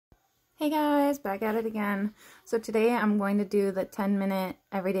Hey guys, back at it again. So today I'm going to do the 10-minute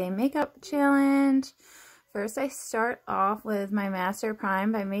everyday makeup challenge. First I start off with my Master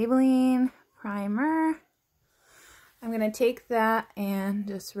Prime by Maybelline primer. I'm going to take that and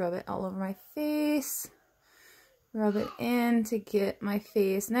just rub it all over my face. Rub it in to get my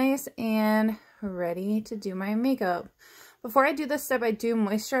face nice and ready to do my makeup. Before I do this step, I do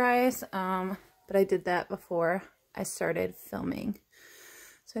moisturize, but I did that before I started filming.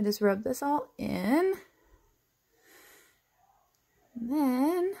 So I just rub this all in.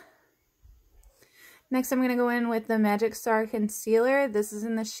 Then, next I'm going to go in with the Magic Star Concealer. This is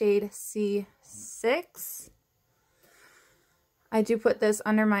in the shade C6. I do put this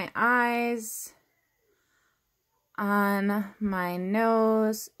under my eyes, on my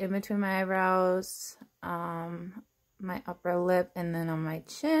nose, in between my eyebrows, my upper lip, and then on my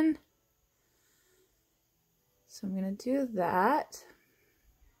chin. So I'm going to do that.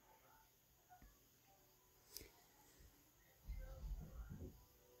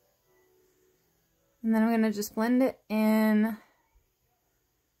 And then I'm going to just blend it in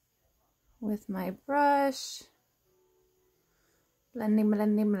with my brush. Blending,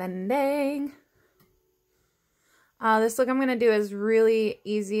 blending, blending. This look I'm going to do is really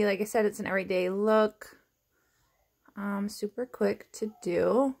easy. Like I said, it's an everyday look. Super quick to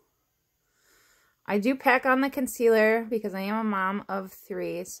do. I do pack on the concealer because I am a mom of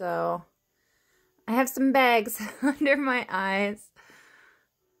 3, so I have some bags under my eyes.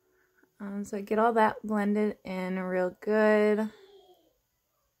 So I get all that blended in real good.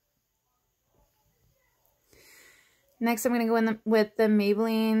 Next, I'm going to go in with the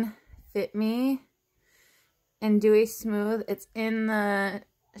Maybelline Fit Me and Dewy Smooth. It's in the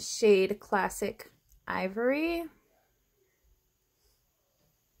shade Classic Ivory.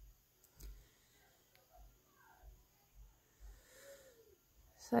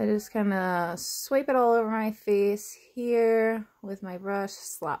 So I just kind of swipe it all over my face here with my brush,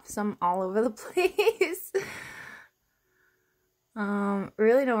 slap some all over the place.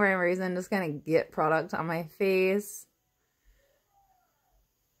 Really no rhyme or reason, just kind of get product on my face.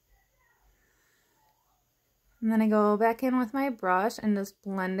 And then I go back in with my brush and just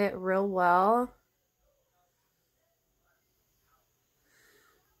blend it real well.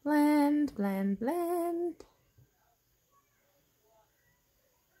 Blend, blend, blend.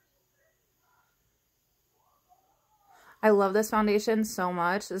 I love this foundation so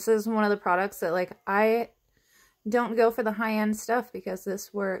much. This is one of the products that, like, I don't go for the high-end stuff because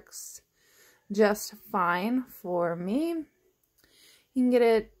this works just fine for me. You can get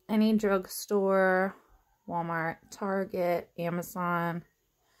it any drugstore, Walmart, Target, Amazon,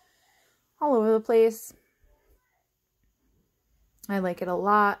 all over the place. I like it a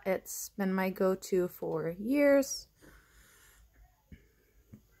lot. It's been my go-to for years.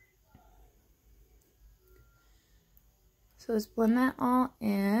 So just blend that all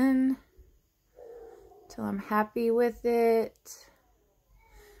in till I'm happy with it.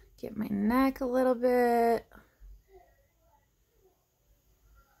 Get my neck a little bit.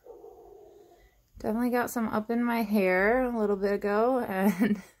 Definitely got some up in my hair a little bit ago,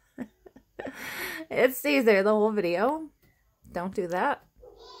 and it stays there the whole video. Don't do that.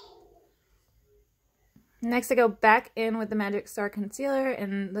 Next, I go back in with the Magic Star Concealer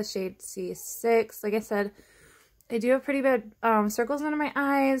in the shade C6. Like I said, I do have pretty bad circles under my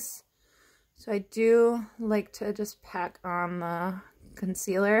eyes, so I do like to just pack on the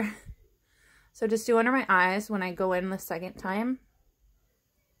concealer. So just do under my eyes when I go in the second time.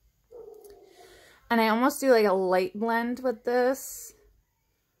 And I almost do like a light blend with this.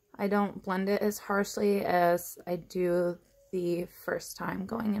 I don't blend it as harshly as I do the first time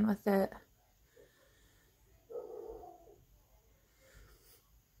going in with it.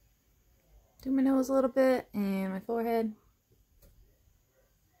 Do my nose a little bit and my forehead.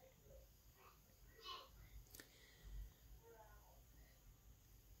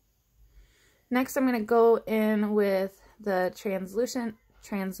 Next, I'm going to go in with the translucent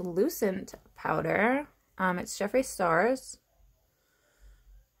powder. It's Jeffree Stars.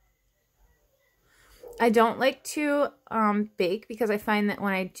 I don't like to bake because I find that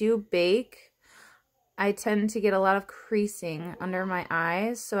when I do bake, I tend to get a lot of creasing under my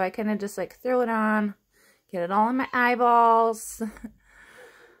eyes, so I kind of just like throw it on, get it all in my eyeballs.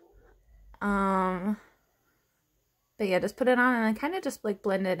 But yeah, just put it on and then kind of just like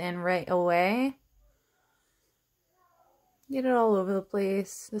blend it in right away. Get it all over the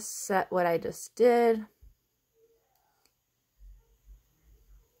place. Just set what I just did.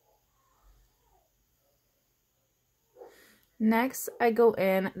 Next, I go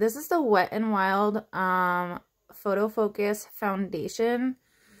in. This is the Wet n Wild Photo Focus Foundation.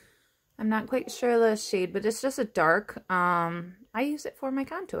 I'm not quite sure the shade, but it's just a dark. I use it for my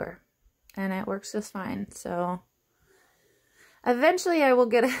contour and it works just fine. So eventually I will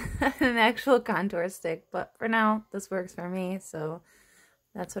get an actual contour stick, but for now this works for me. So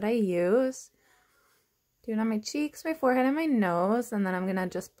that's what I use. Do it on my cheeks, my forehead, and my nose, and then I'm gonna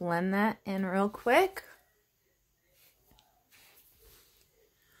just blend that in real quick.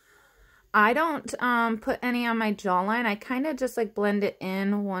 I don't put any on my jawline. I kind of just like blend it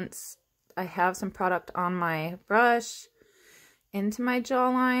in once I have some product on my brush into my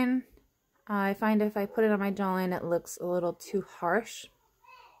jawline. I find if I put it on my jawline, it looks a little too harsh.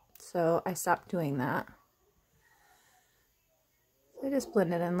 So I stopped doing that. So I just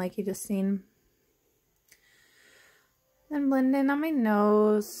blend it in like you just seen. Then blend in on my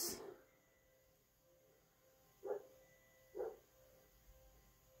nose.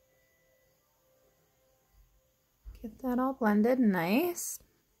 Get that all blended nice.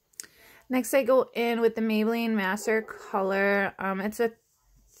 Next I go in with the Maybelline Master Color. It's a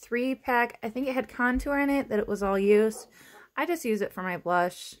 3-pack. I think it had contour in it that it was all used. I just use it for my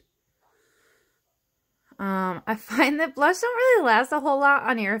blush. I find that blush don't really last a whole lot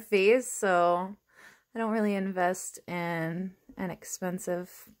on your face, so I don't really invest in an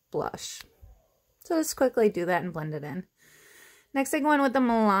expensive blush. So just quickly do that and blend it in. Next I go in with the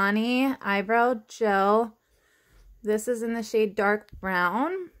Milani Eyebrow Gel. This is in the shade Dark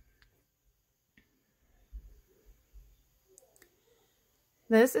Brown.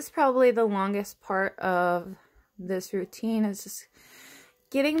 This is probably the longest part of this routine. It's just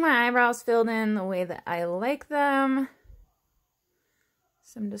getting my eyebrows filled in the way that I like them.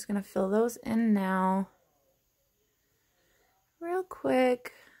 So I'm just going to fill those in now. Real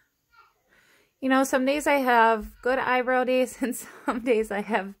quick. You know, some days I have good eyebrow days and some days I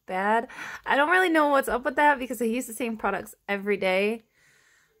have bad. I don't really know what's up with that because I use the same products every day.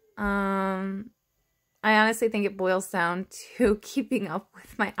 I honestly think it boils down to keeping up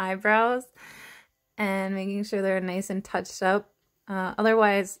with my eyebrows and making sure they're nice and touched up.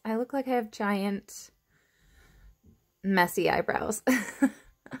 Otherwise, I look like I have giant, messy eyebrows.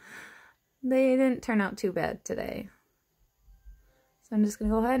 They didn't turn out too bad today. So I'm just going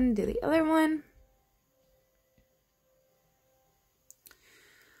to go ahead and do the other one.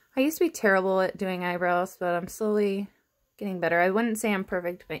 I used to be terrible at doing eyebrows, but I'm slowly getting better. I wouldn't say I'm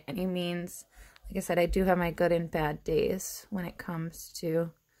perfect by any means. Like I said, I do have my good and bad days when it comes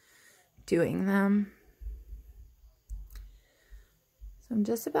to doing them. So I'm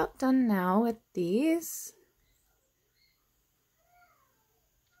just about done now with these.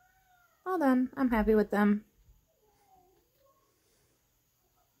 All done. I'm happy with them.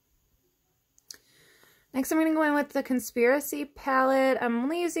 Next, I'm going to go in with the Conspiracy palette. I'm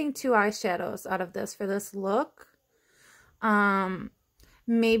only using 2 eyeshadows out of this for this look.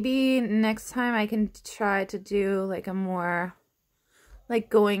 Maybe next time I can try to do like a more like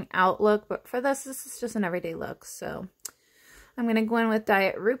going out look. But for this is just an everyday look. So I'm going to go in with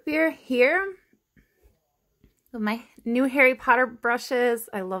Diet Root Beer here. With my new Harry Potter brushes.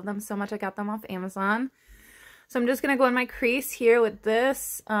 I love them so much. I got them off Amazon. So I'm just going to go in my crease here with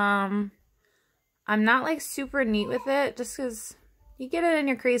this. I'm not like super neat with it just because you get it in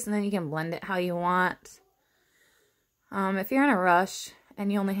your crease and then you can blend it how you want. If you're in a rush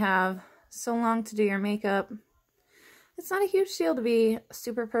and you only have so long to do your makeup, it's not a huge deal to be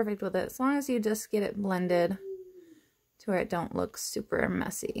super perfect with it as long as you just get it blended to where it don't look super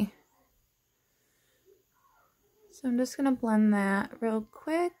messy. So I'm just going to blend that real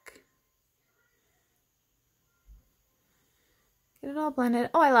quick. Get it all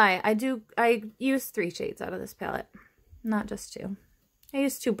blended. Oh, I lie. I use 3 shades out of this palette, not just 2. I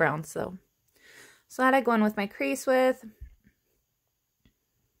use 2 browns though. So that I go in with my crease with.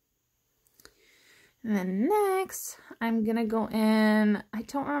 And then next, I'm gonna go in. I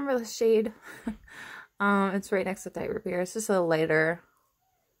don't remember the shade. It's right next to Diet Root Beer. It's just a lighter,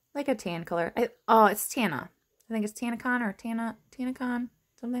 like a tan color. Oh, it's Tana. I think it's Tanacon or Tanacon,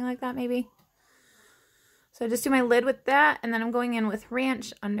 something like that maybe. So I just do my lid with that, and then I'm going in with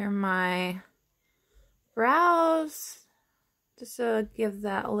Ranch under my brows, just to give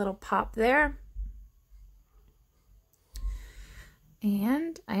that a little pop there.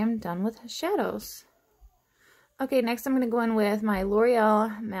 And I am done with shadows. Okay, next I'm going to go in with my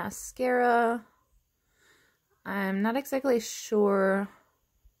L'Oreal mascara. I'm not exactly sure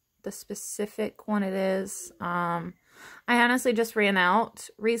the specific one it is. I honestly just ran out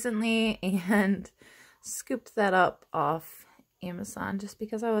recently and scooped that up off Amazon just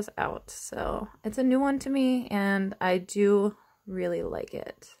because I was out. So it's a new one to me and I do really like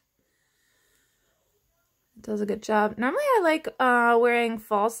it. does a good job. Normally I like wearing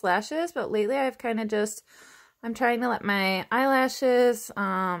false lashes, but lately I've kind of just, I'm trying to let my eyelashes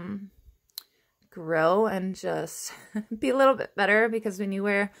grow and just be a little bit better, because when you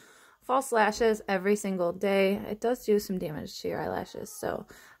wear false lashes every single day, it does do some damage to your eyelashes. So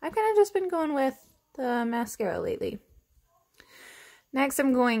I've kind of just been going with the mascara lately. Next,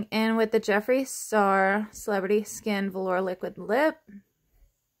 I'm going in with the Jeffree Star Celebrity Skin Velour Liquid Lip.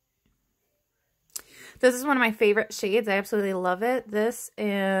 This is one of my favorite shades. I absolutely love it. This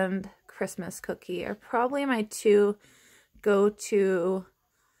and Christmas Cookie are probably my two go-to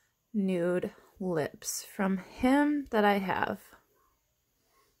nude lips from him that I have.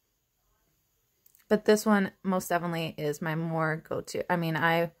 But this one most definitely is my more go-to. I mean,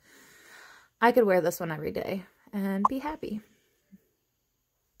 I could wear this one every day and be happy.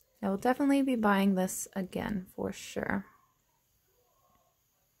 I will definitely be buying this again for sure.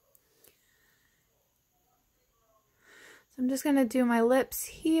 So I'm just going to do my lips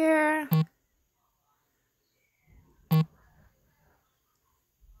here.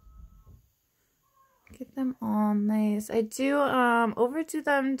 Get them all nice. I do overdo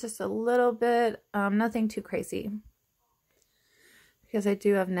them just a little bit. Nothing too crazy, because I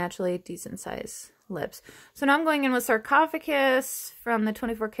do have naturally decent size lips. So now I'm going in with Sarcophagus from the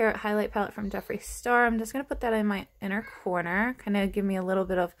 24 Karat Highlight Palette from Jeffree Star. I'm just going to put that in my inner corner. Kind of give me a little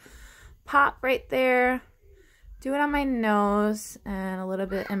bit of pop right there. Do it on my nose and a little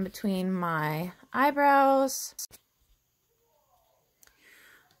bit in between my eyebrows.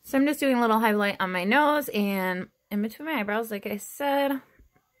 So I'm just doing a little highlight on my nose and in between my eyebrows, like I said.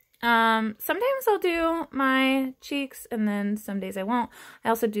 Sometimes I'll do my cheeks and then some days I won't. I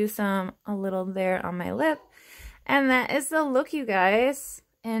also do a little there on my lip. And that is the look, you guys,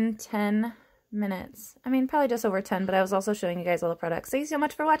 in 10 minutes. I mean, probably just over 10, but I was also showing you guys all the products. Thank you so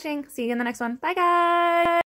much for watching. See you in the next one. Bye, guys!